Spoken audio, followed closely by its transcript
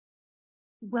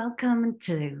Welcome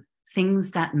to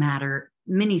Things That Matter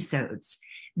Minisodes.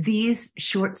 These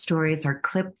short stories are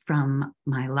clipped from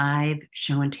my live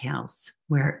show and tales,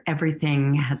 where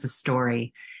everything has a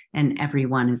story and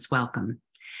everyone is welcome.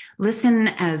 Listen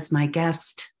as my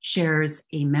guest shares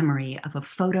a memory of a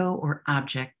photo or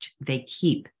object they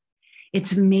keep.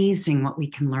 It's amazing what we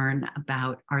can learn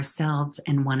about ourselves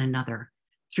and one another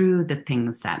through the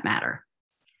things that matter.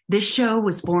 This show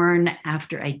was born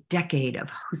after a decade of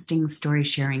hosting story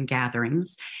sharing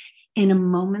gatherings in a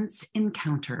moment's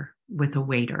encounter with a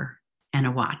waiter and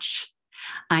a watch.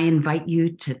 I invite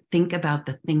you to think about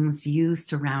the things you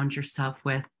surround yourself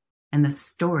with and the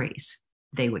stories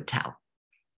they would tell.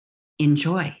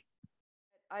 Enjoy.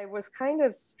 I was kind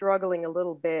of struggling a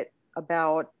little bit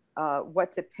about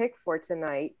what to pick for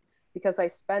tonight because I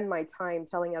spend my time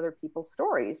telling other people's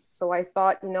stories. So I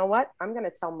thought, you know what? I'm going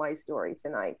to tell my story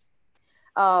tonight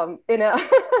in a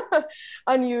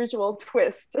unusual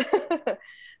twist.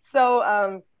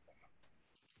 So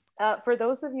for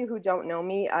those of you who don't know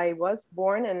me, I was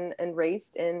born and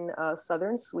raised in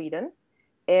southern Sweden.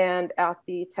 And at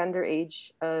the tender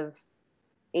age of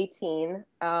 18,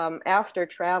 after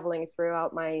traveling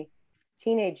throughout my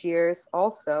teenage years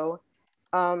also,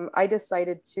 I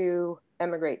decided to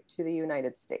emigrate to the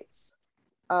United States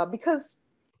because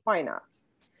why not?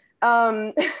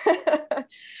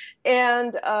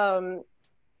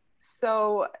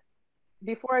 So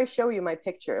before I show you my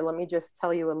picture, let me just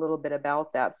tell you a little bit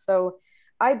about that. So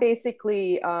I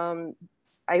basically, I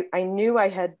knew I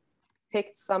had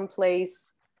picked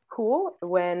someplace cool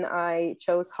when I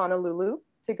chose Honolulu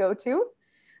to go to.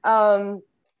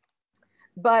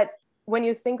 But when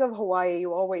you think of Hawaii,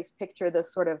 you always picture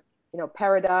this sort of,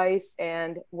 paradise.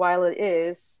 And while it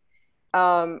is,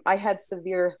 I had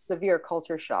severe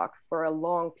culture shock for a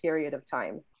long period of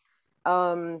time.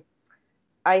 I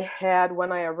had,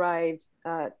 when I arrived,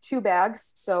 2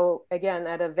 bags. So again,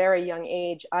 at a very young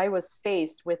age, I was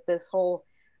faced with this whole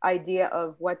idea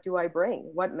of what do I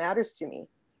bring? What matters to me?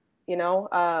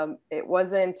 It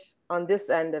wasn't on this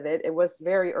end of it. It was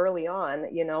very early on,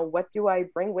 what do I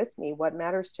bring with me? What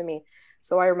matters to me?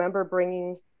 So I remember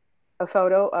bringing a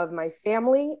photo of my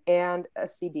family and a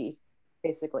CD,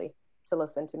 basically, to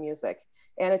listen to music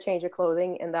and a change of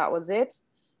clothing. And that was it.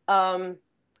 I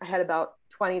had about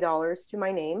 $20 to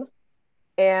my name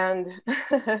and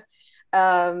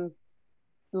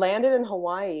landed in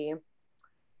Hawaii,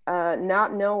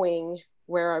 not knowing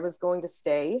where I was going to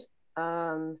stay,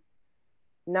 not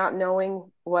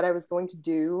knowing what I was going to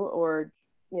do or,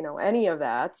 any of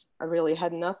that. I really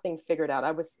had nothing figured out.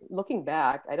 I was looking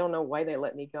back. I don't know why they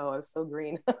let me go. I was so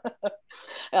green.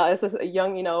 As a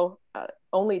young,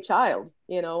 only child,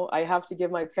 I have to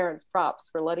give my parents props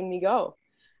for letting me go.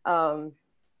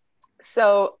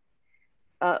 So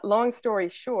long story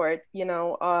short,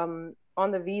 on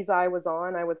the visa I was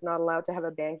on, I was not allowed to have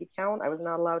a bank account. I was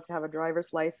not allowed to have a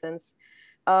driver's license.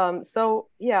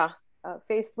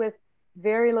 Faced with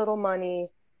very little money,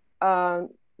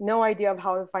 no idea of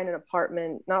how to find an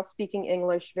apartment, not speaking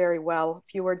English very well, a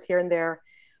few words here and there.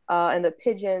 And the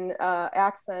pidgin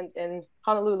accent in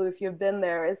Honolulu, if you've been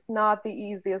there, is not the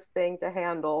easiest thing to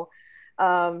handle.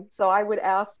 So I would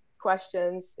ask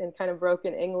questions in kind of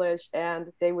broken English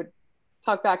and they would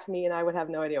talk back to me and I would have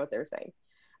no idea what they were saying.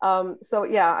 I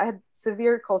had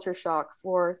severe culture shock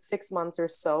for 6 months or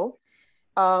so.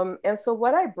 And so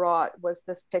what I brought was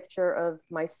this picture of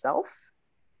myself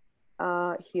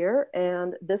here.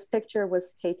 And this picture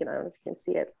was taken, I don't know if you can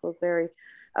see it, so very,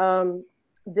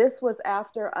 this was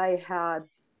after I had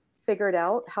figured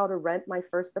out how to rent my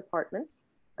first apartment.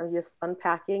 I'm just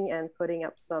unpacking and putting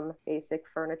up some basic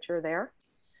furniture there.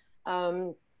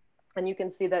 And you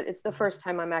can see that it's the first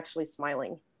time I'm actually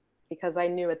smiling because I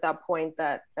knew at that point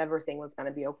that everything was going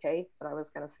to be okay, that I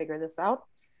was going to figure this out.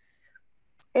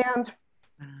 And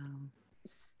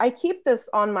I keep this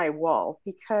on my wall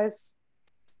because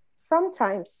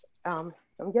sometimes, I'm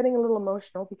getting a little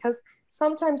emotional because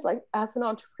sometimes, like as an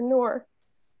entrepreneur,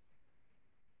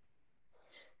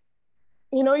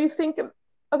 you think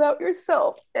about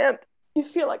yourself and you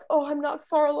feel like, oh, I'm not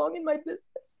far along in my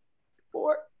business,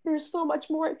 or there's so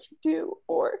much more I can do,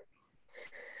 or,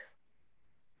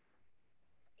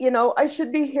 I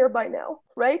should be here by now,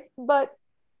 right? But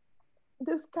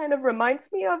this kind of reminds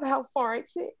me of how far I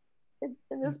came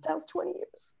in this past 20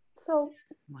 years. So,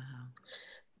 wow.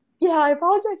 Yeah, I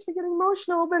apologize for getting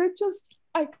emotional, but it just,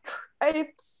 I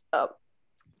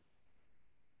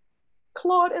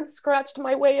clawed and scratched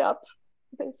my way up,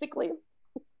 basically,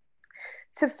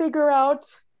 to figure out,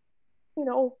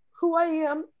 who I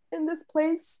am in this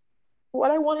place,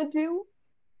 what I want to do.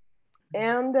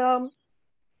 And,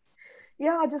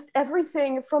 yeah, just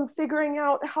everything from figuring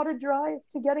out how to drive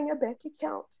to getting a bank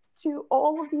account to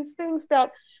all of these things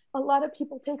that a lot of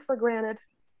people take for granted.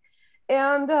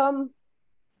 And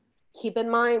keep in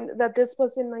mind that this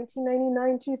was in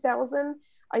 1999, 2000.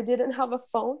 I didn't have a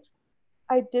phone.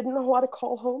 I didn't know how to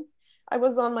call home. I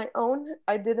was on my own.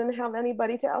 I didn't have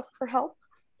anybody to ask for help.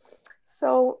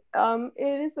 So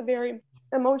it is a very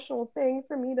emotional thing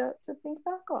for me to think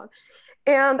back on.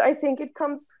 And I think it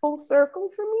comes full circle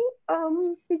for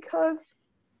me because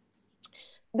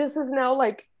this is now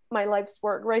like my life's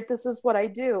work, right? This is what I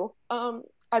do.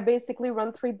 I basically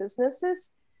run 3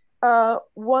 businesses.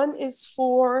 One is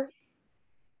for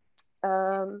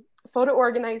photo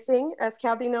organizing. As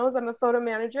Kathy knows, I'm a photo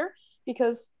manager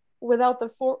because without the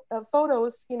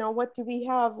photos, you know, what do we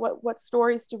have? What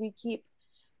stories do we keep?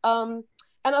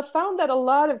 And I found that a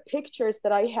lot of pictures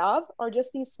that I have are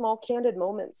just these small candid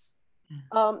moments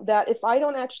that if I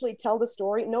don't actually tell the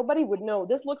story, nobody would know.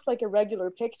 This looks like a regular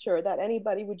picture that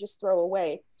anybody would just throw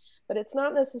away, but it's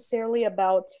not necessarily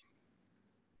about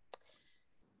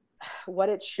what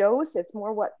it shows. It's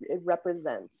more what it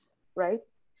represents, right?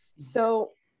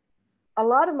 So a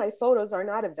lot of my photos are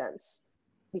not events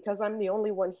because I'm the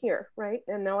only one here, right?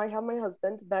 And now I have my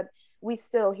husband, but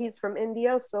he's from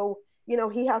India. So, you know,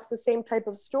 he has the same type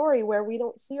of story where we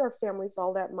don't see our families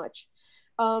all that much.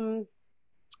 And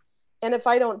if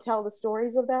I don't tell the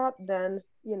stories of that, then,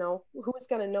 you know, who's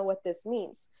going to know what this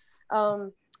means?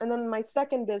 And then my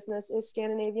second business is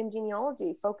Scandinavian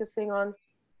genealogy, focusing on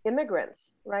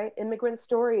immigrants, right? Immigrant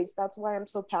stories. That's why I'm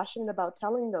so passionate about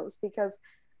telling those, because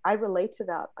I relate to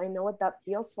that. I know what that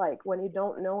feels like when you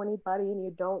don't know anybody and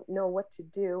you don't know what to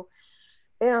do.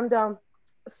 And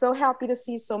so happy to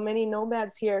see so many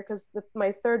nomads here, because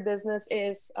my third business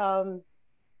is I'm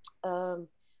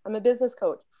a business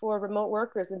coach for remote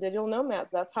workers and digital nomads.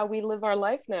 That's how we live our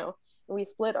life now. And we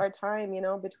split our time, you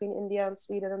know, between India and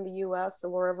Sweden and the US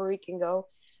or wherever we can go.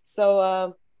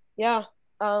 So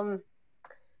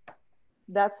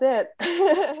that's it.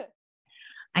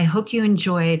 I hope you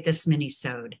enjoyed this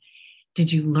minisode.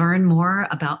 Did you learn more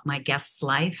about my guest's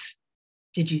life?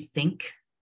 Did you think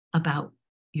about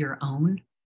your own?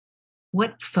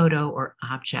 What photo or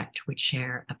object would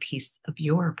share a piece of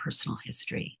your personal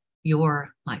history, your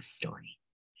life story?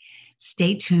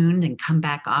 Stay tuned and come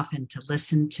back often to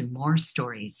listen to more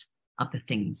stories of the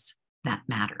things that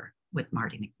matter with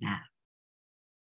Marty McNabb.